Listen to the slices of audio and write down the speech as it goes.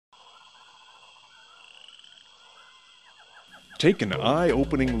Take an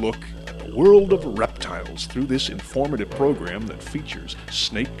eye-opening look at the world of reptiles through this informative program that features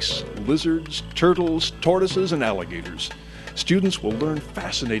snakes, lizards, turtles, tortoises, and alligators. Students will learn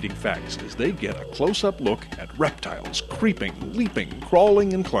fascinating facts as they get a close-up look at reptiles creeping, leaping,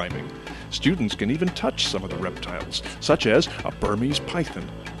 crawling, and climbing. Students can even touch some of the reptiles, such as a Burmese python,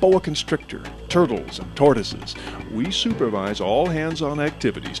 boa constrictor, turtles, and tortoises. We supervise all hands-on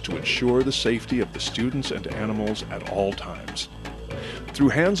activities to ensure the safety of the students and animals at all times. Through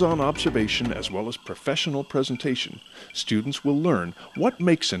hands-on observation as well as professional presentation, students will learn what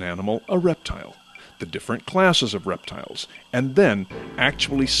makes an animal a reptile, the different classes of reptiles, and then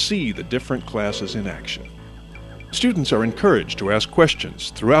actually see the different classes in action. Students are encouraged to ask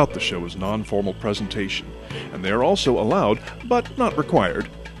questions throughout the show's non-formal presentation, and they are also allowed, but not required,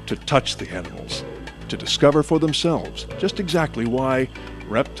 to touch the animals, to discover for themselves just exactly why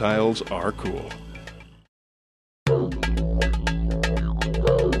reptiles are cool.